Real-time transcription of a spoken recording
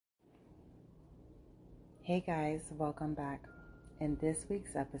Hey guys, welcome back. In this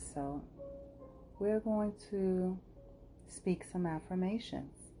week's episode, we're going to speak some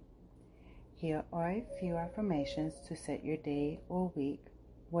affirmations. Here are a few affirmations to set your day or week,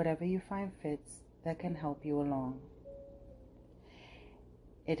 whatever you find fits that can help you along.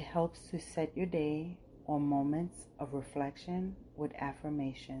 It helps to set your day or moments of reflection with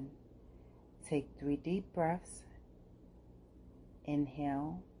affirmation. Take 3 deep breaths.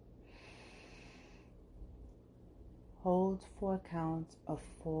 Inhale. Hold for a count of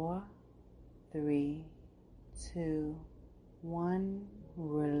 4, 3, 2, 1.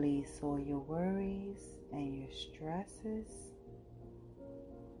 Release all your worries and your stresses.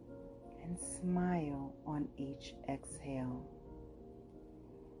 And smile on each exhale.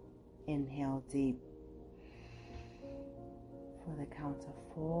 Inhale deep for the count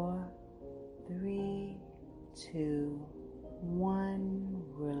of 4, 3, 2, 1.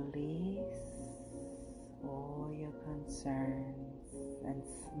 Release all your concerns and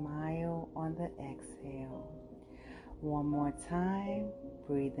smile on the exhale. One more time.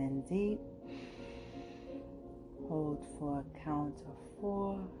 Breathe in deep. Hold for a count of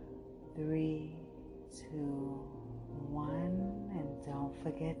 4, 3, 2, 1. And don't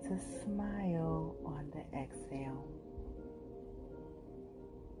forget to smile on the exhale.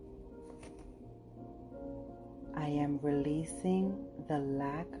 I am releasing the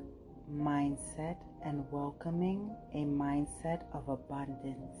lack mindset and welcoming a mindset of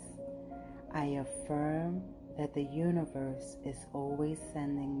abundance. I affirm that the universe is always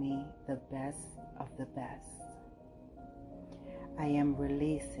sending me the best of the best. I am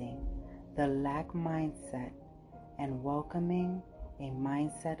releasing the lack mindset and welcoming a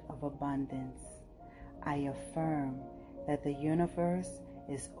mindset of abundance. I affirm that the universe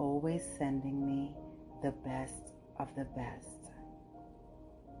is always sending me the best of the best.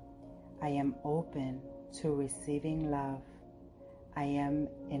 I am open to receiving love. I am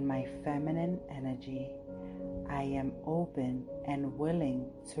in my feminine energy. I am open and willing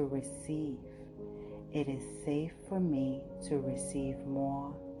to receive. It is safe for me to receive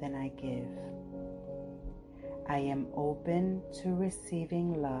more than I give. I am open to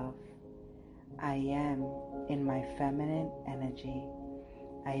receiving love. I am in my feminine energy.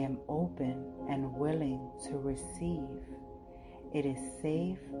 I am open and willing to receive. It is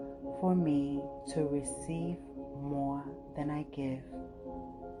safe for me to receive more than I give.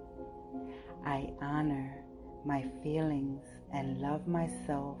 I honor my feelings and love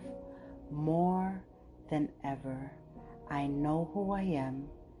myself more than ever. I know who I am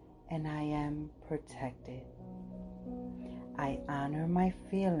and I am protected. I honor my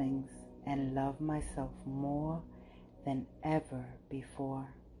feelings and love myself more than ever before.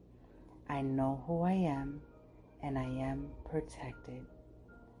 I know who I am and I am protected.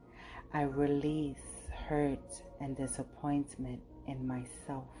 I release hurt and disappointment in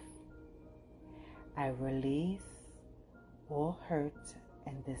myself. I release all hurt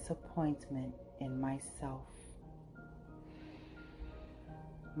and disappointment in myself.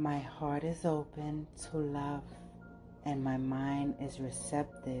 My heart is open to love and my mind is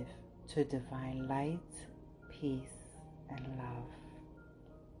receptive to divine light, peace, and love.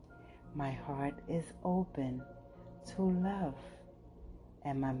 My heart is open to love,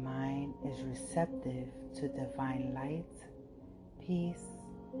 and my mind is receptive to divine light, peace,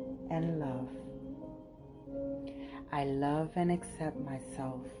 and love. I love and accept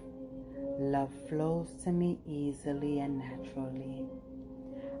myself. Love flows to me easily and naturally.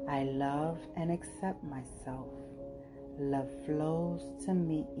 I love and accept myself. Love flows to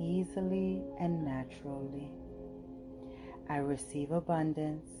me easily and naturally. I receive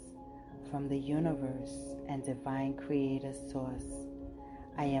abundance from the universe and divine creator source.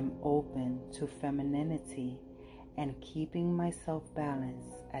 I am open to femininity and keeping myself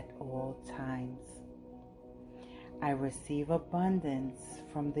balanced at all times. I receive abundance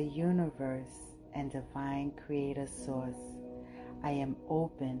from the universe and divine creator source. I am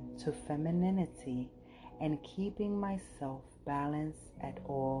open to femininity and keeping myself balanced at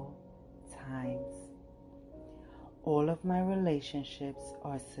all times. All of my relationships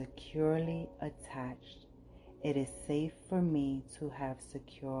are securely attached. It is safe for me to have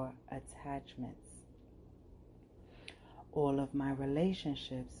secure attachments. All of my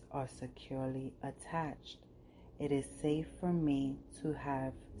relationships are securely attached. It is safe for me to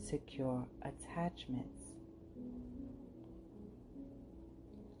have secure attachments.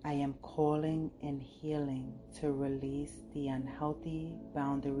 I am calling in healing to release the unhealthy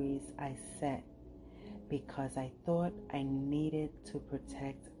boundaries I set because I thought I needed to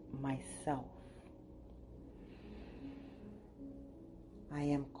protect myself. I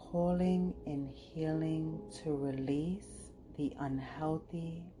am calling in healing to release the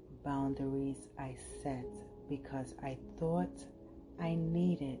unhealthy boundaries I set because I thought I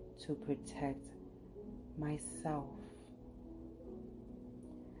needed to protect myself.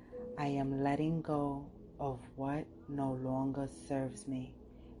 I am letting go of what no longer serves me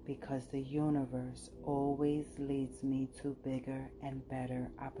because the universe always leads me to bigger and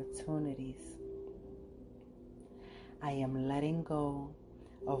better opportunities. I am letting go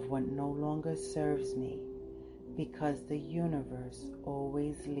of what no longer serves me because the universe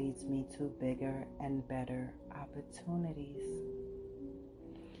always leads me to bigger and better opportunities.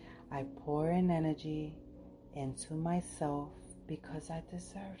 I pour in energy into myself because I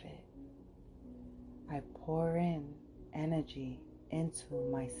deserve it. I pour in energy into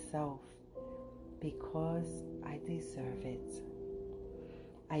myself because I deserve it.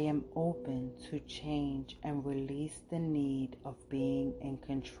 I am open to change and release the need of being in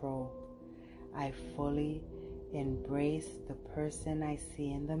control. I fully embrace the person I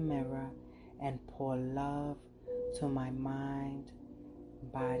see in the mirror and pour love to my mind,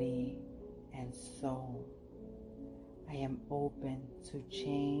 body, and soul. I am open to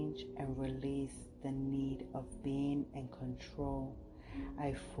change and release the need of being in control.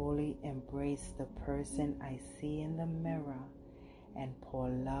 I fully embrace the person I see in the mirror and pour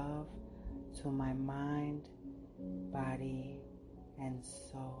love to my mind, body, and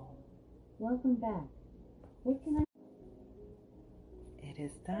soul. Welcome back. What can I... It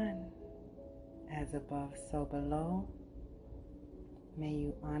is done. As above, so below. May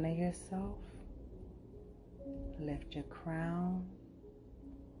you honor yourself, lift your crown,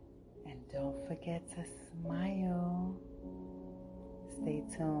 and don't forget to smile. Stay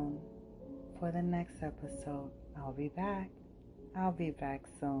tuned for the next episode. I'll be back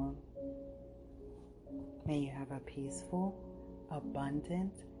soon. May you have a peaceful,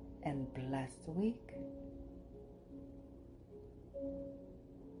 abundant, and blessed week.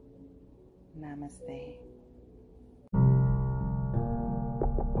 Namaste.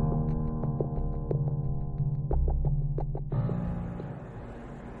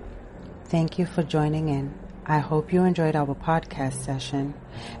 Thank you for joining in. I hope you enjoyed our podcast session.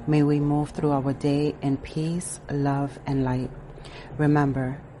 May we move through our day in peace, love, and light.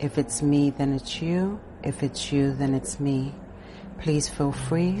 Remember, if it's me, then it's you. If it's you, then it's me. Please feel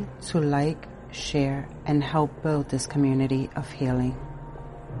free to like, share, and help build this community of healing.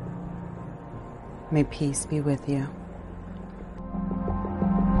 May peace be with you.